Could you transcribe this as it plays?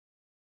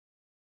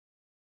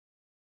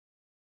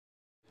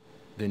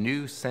The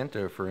new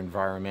Center for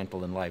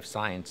Environmental and Life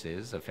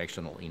Sciences,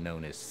 affectionately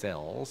known as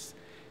CELS,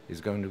 is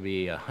going to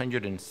be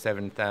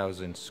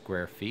 107,000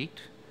 square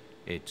feet.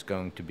 It's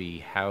going to be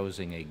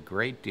housing a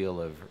great deal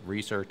of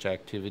research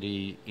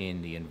activity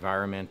in the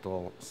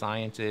environmental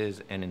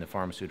sciences and in the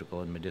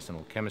pharmaceutical and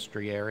medicinal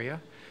chemistry area,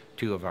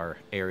 two of our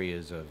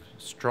areas of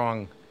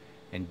strong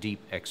and deep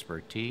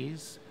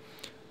expertise.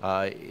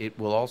 It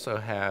will also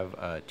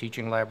have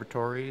teaching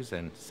laboratories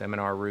and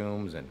seminar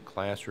rooms and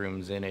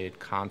classrooms in it,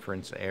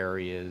 conference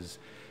areas,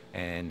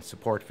 and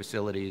support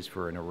facilities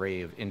for an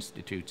array of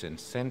institutes and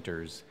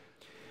centers.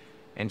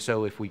 And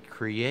so if we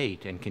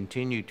create and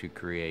continue to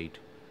create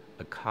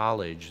a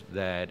college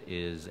that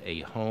is a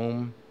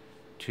home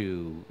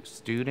to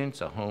students,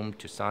 a home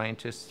to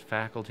scientists,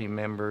 faculty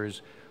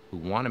members who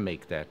want to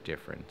make that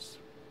difference,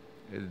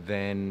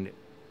 then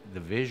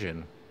the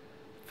vision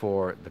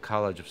for the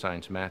College of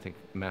Science and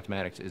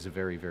Mathematics is a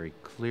very, very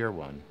clear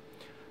one.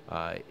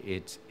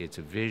 It's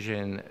a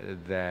vision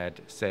that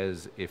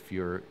says if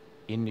you're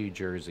in New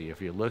Jersey, if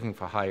you're looking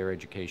for higher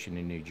education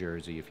in New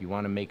Jersey, if you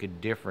want to make a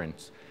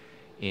difference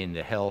in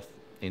the health,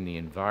 in the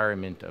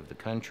environment of the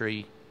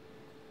country,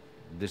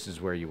 this is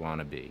where you want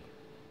to be.